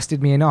someone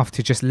trusted me enough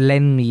to just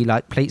lend me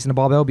like plates and a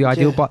barbell, it'd be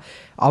ideal. But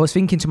I was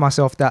thinking to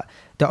myself that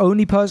the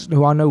only person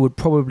who I know would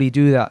probably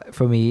do that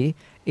for me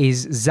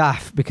is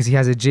Zaf, because he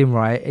has a gym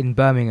right in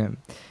Birmingham.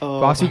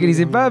 But I was thinking he's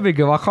in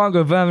Birmingham. I can't go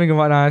to Birmingham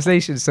right now in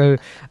isolation. So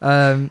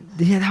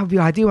that would be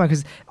ideal, man,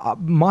 because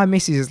my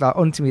missus is like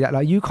onto me that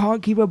like, you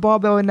can't keep a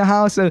barbell in the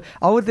house. So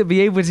I wouldn't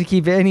be able to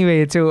keep it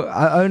anyway until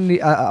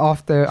only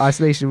after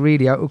isolation,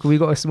 really. We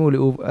got a small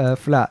little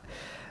flat.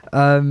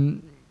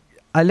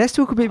 Let's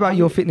talk a bit about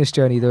your fitness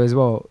journey though as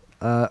well.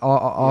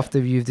 After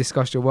you've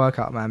discussed your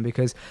workout, man,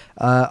 because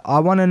I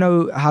want to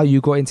know how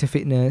you got into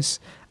fitness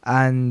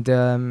and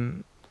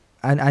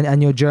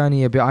your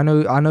journey a bit. I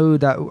know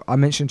that I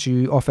mentioned to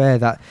you off air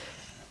that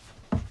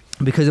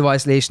because of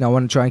isolation, I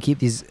want to try and keep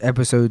these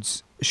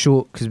episodes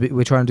short because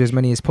we're trying to do as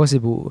many as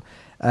possible.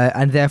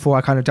 and therefore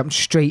I kind of jumped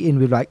straight in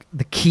with like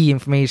the key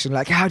information,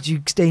 like how do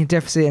you stay in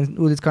deficit and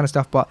all this kind of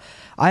stuff. But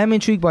I am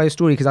intrigued by your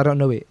story because I don't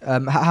know it.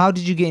 How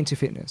did you get into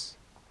fitness?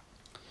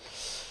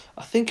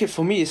 I think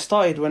for me, it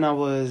started when I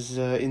was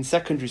in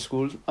secondary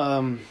school.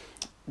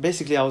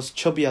 Basically, I was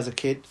chubby as a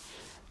kid,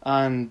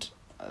 and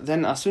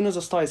then as soon as I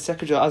started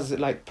secondary, as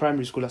like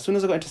primary school, as soon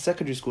as I got into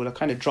secondary school, I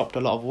kind of dropped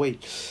a lot of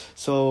weight.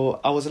 So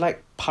I was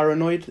like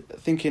paranoid,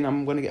 thinking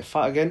I'm going to get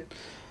fat again.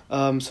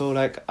 So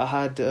like I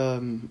had,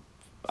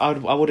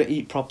 I wouldn't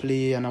eat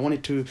properly, and I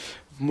wanted to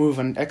move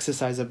and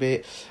exercise a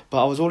bit,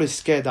 but I was always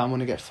scared that I'm going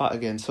to get fat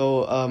again.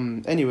 So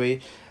anyway,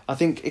 I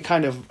think it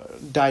kind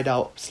of died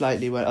out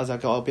slightly as I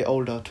got a bit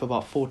older, to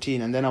about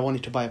 14, and then I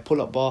wanted to buy a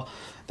pull-up bar.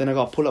 Then I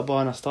got a pull-up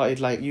bar and I started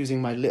like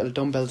using my little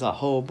dumbbells at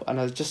home, and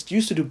I just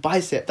used to do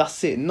bicep.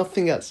 That's it,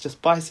 nothing else,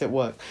 just bicep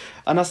work.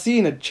 And I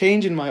seen a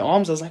change in my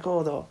arms. I was like,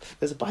 oh,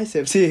 there's a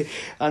biceps here.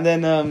 And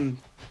then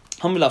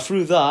alhamdulillah,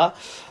 through that,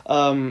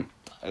 I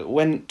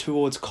went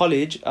towards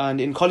college, and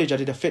in college I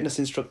did a fitness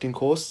instructing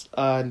course,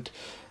 and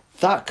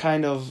that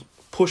kind of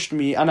pushed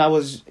me. And I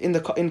was in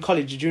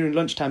college during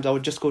lunchtimes, I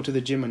would just go to the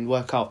gym and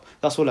work out.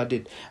 That's all I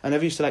did. I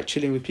never used to like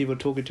chilling with people,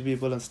 talking to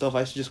people and stuff.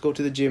 I used to just go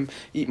to the gym,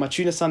 eat my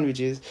tuna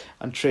sandwiches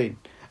and train,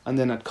 and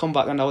then I'd come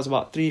back, and I was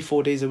about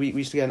 3-4 days a week.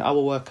 We used to get an hour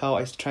workout. I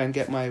used to try and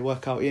get my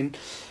workout in,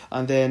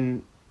 and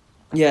then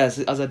as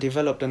I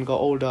developed and got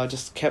older, I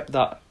just kept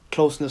that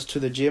closeness to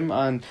the gym,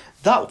 and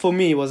that for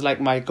me was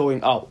like my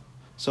going out.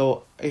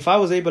 So if I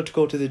was able to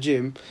go to the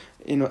gym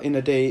in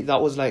a day, that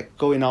was like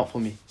going out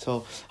for me.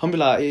 So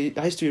alhamdulillah,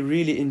 I used to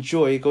really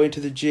enjoy going to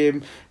the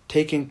gym,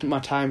 taking my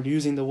time,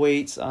 using the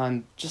weights,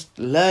 and just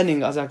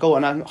learning as I go.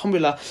 And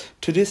alhamdulillah,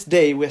 to this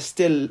day, we're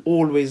still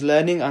always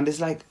learning, and there's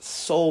like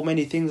so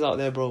many things out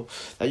there, bro,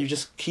 that you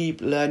just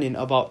keep learning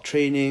about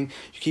training.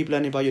 You keep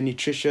learning about your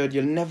nutrition.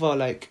 You'll never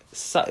like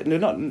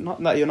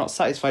not that you're not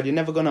satisfied. You're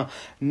never gonna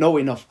know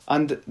enough.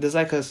 And there's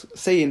like a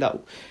saying that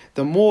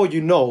the more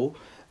you know,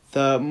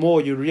 the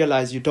more you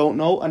realize you don't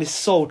know. And it's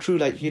so true.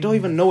 Like, you don't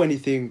even know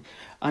anything,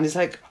 and it's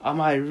like,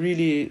 am I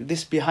really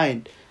this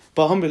behind?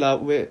 But alhamdulillah,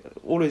 we're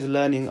always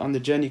learning, and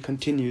the journey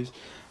continues.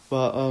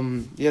 But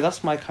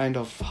that's my kind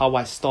of how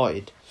I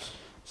started.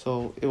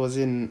 So it was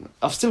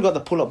I've still got the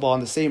pull-up bar on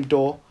the same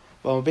door,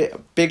 but I'm a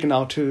bit big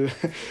now to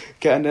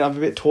get under. I'm a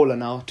bit taller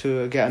now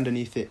to get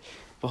underneath it,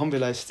 but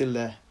alhamdulillah, it's still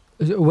there.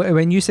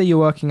 When you say you're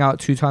working out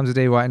 2 times a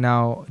day right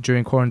now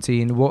during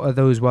quarantine, what are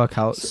those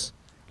workouts?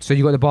 So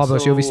you got the barbell,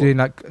 so you're obviously doing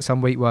like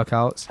some weight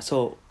workouts.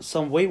 So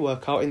some weight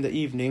workout in the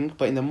evening,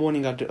 but in the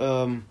morning I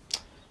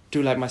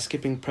do like my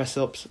skipping, press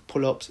ups,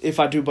 pull ups if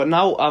I do. But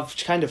now I've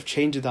kind of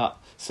changed that.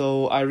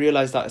 So I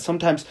realize that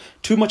sometimes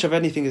too much of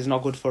anything is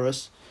not good for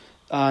us,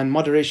 and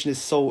moderation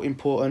is so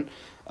important.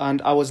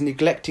 And I was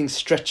neglecting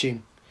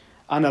stretching.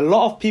 And a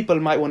lot of people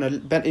might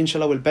want to,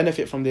 inshallah, will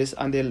benefit from this,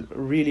 and they'll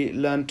really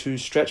learn to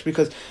stretch,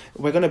 because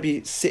we're going to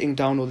be sitting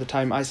down all the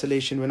time,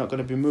 isolation, we're not going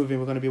to be moving,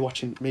 we're going to be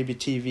watching maybe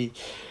TV.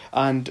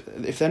 And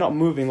if they're not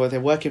moving, or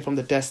they're working from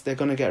the desk, they're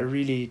going to get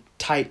really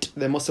tight,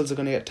 their muscles are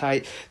going to get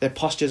tight, their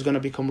posture is going to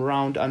become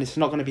round, and it's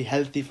not going to be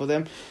healthy for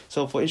them.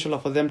 So for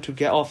inshallah, for them to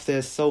get off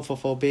their sofa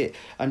for a bit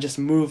and just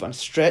move and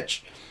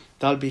stretch,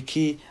 that'll be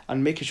key.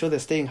 And making sure they're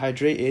staying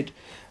hydrated,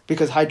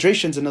 because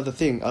hydration's another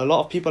thing. A lot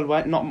of people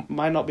might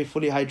not be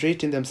fully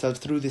hydrating themselves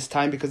through this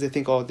time, because they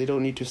think, oh, they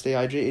don't need to stay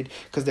hydrated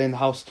because they're in the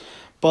house.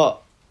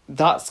 But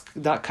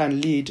that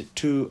can lead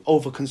to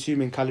over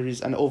consuming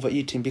calories and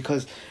overeating,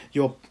 because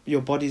your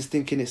body's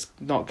thinking it's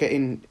not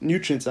getting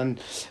nutrients, and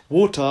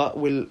water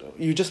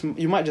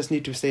you might just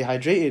need to stay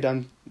hydrated,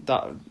 and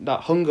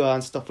that hunger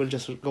and stuff will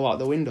just go out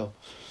the window.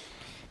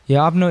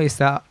 Yeah, I've noticed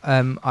that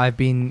I've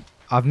been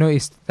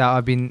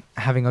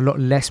having a lot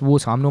less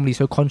water. I'm normally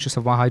so conscious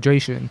of my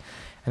hydration,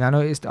 and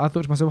I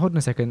thought to myself, hold on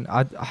a second,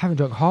 I haven't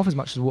drunk half as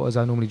much as water as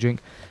I normally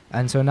drink,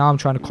 and so now I'm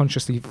trying to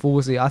consciously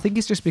force it. I think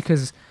it's just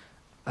because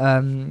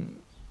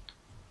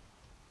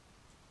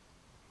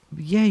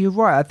yeah, you're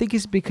right. I think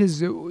it's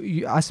because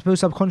I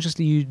suppose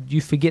subconsciously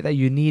you forget that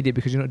you need it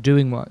because you're not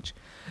doing much.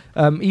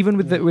 Even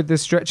with the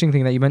stretching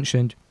thing that you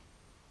mentioned,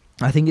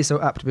 I think it's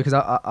so apt, because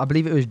I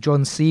believe it was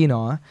John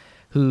Cena,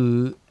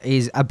 who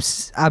is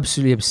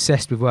absolutely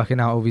obsessed with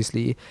working out,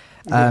 obviously,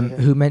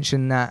 who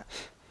mentioned that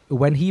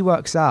when he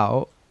works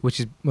out, which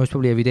is most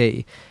probably every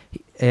day,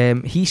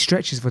 he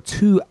stretches for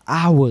 2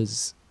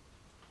 hours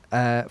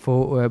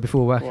before a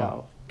workout.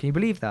 Wow. Can you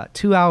believe that?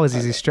 2 hours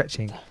is his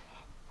stretching.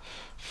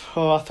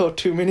 Oh, I thought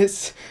 2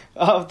 minutes.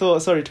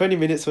 20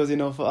 minutes was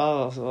enough.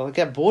 So I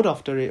get bored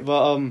after it.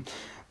 But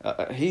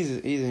he's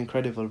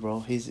incredible,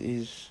 bro.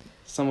 He's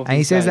some of. And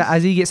he says that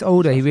as he gets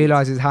older, he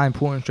realizes how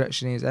important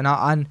stretching is.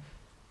 No.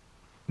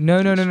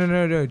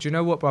 Do you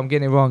know what, bro? I'm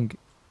getting it wrong.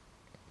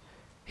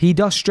 He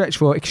does stretch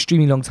for an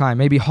extremely long time,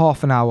 maybe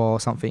half an hour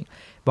or something.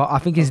 But I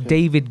think it's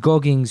David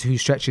Goggins who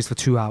stretches for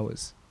 2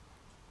 hours.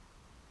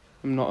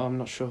 I'm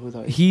not sure who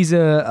that is. He's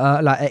a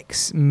like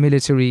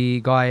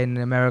ex-military guy in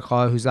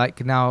America who's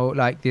like now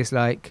like this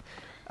like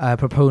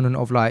proponent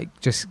of like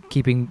just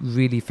keeping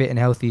really fit and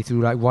healthy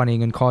through like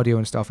running and cardio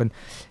and stuff. And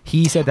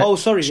he said that. Oh,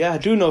 sorry. Yeah, I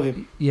do know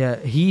him. Yeah,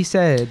 he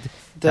said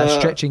that The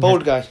stretching.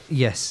 bald guy.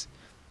 Yes,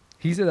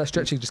 he said that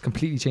stretching just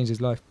completely changed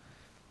his life.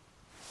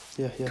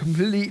 Yeah.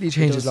 Completely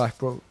changed his does. life,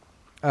 bro.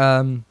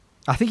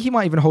 I think he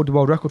might even hold the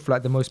world record for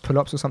like the most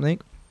pull-ups or something.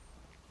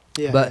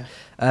 Yeah. But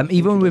yeah.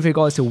 even he with does.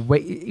 regards to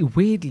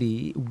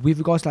weirdly, with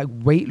regards to like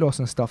weight loss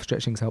and stuff,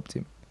 stretching's helped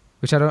him,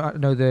 which I don't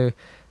know the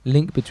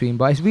link between.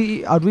 But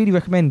I'd really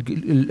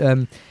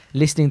recommend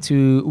listening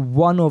to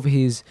one of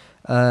his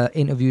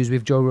interviews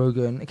with Joe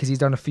Rogan, because he's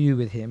done a few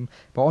with him.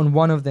 But on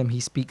one of them, he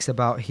speaks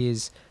about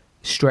his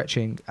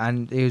stretching,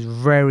 and it was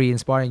very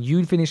inspiring.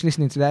 You finish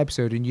listening to that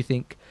episode and you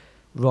think,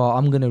 "Raw,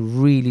 I'm gonna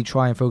really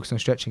try and focus on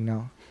stretching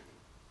now."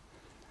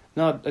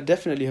 No, I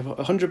definitely have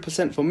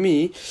 100% for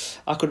me.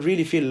 I could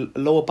really feel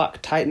lower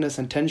back tightness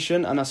and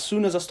tension, and as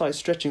soon as I started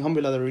stretching,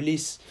 alhamdulillah, the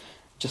release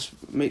just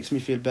makes me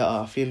feel better.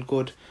 I feel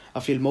good. I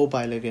feel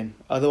mobile again.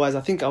 Otherwise,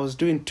 I think I was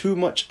doing too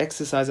much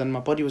exercise and my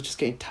body was just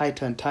getting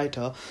tighter and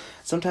tighter.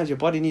 Sometimes your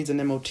body needs an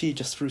MOT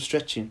just through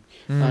stretching,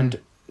 and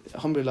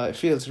alhamdulillah, it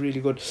feels really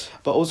good.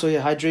 But also,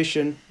 yeah,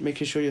 hydration,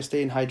 making sure you're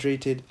staying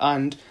hydrated,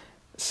 and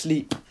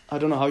sleep. I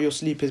don't know how your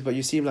sleep is, but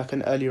you seem like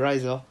an early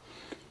riser.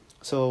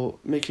 So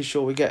making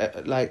sure we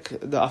get like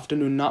the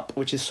afternoon nap,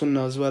 which is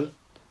sunnah as well,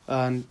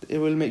 and it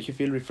will make you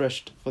feel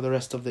refreshed for the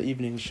rest of the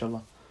evening,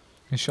 inshallah.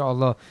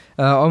 Inshallah.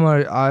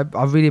 Omar,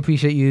 I really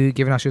appreciate you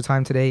giving us your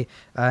time today,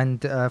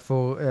 and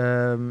for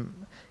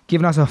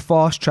giving us a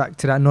fast track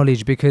to that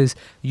knowledge, because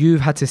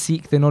you've had to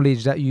seek the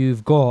knowledge that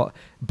you've got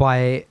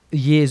by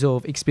years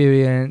of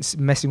experience,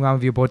 messing around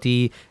with your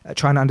body,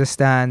 trying to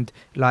understand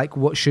like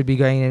what should be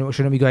going in, what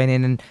shouldn't be going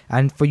in,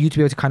 and for you to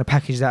be able to kind of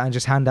package that and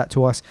just hand that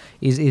to us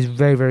is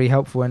very, very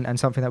helpful, and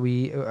something that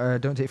we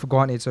don't take for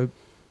granted. So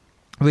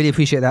really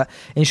appreciate that.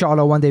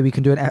 Inshallah, one day we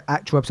can do an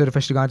actual episode of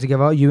Freshly Gone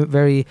together. You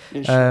very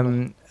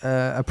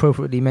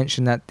appropriately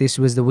mentioned that this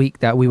was the week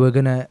that we were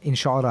gonna,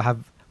 inshallah,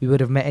 we would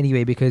have met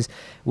anyway, because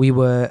we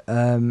were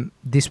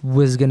this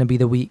was gonna be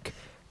the week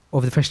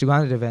of the Freshly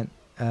Grounded event,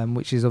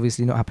 which is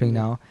obviously not happening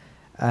now.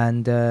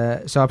 And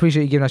so I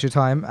appreciate you giving us your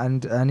time,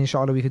 and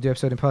inshallah we could do an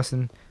episode in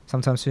person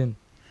sometime soon.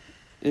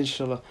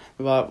 Inshallah.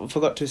 But I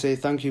forgot to say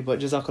thank you, but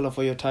Jazakallah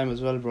for your time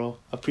as well, bro.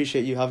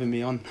 Appreciate you having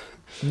me on.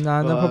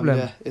 No problem.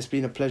 Yeah, it's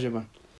been a pleasure, man.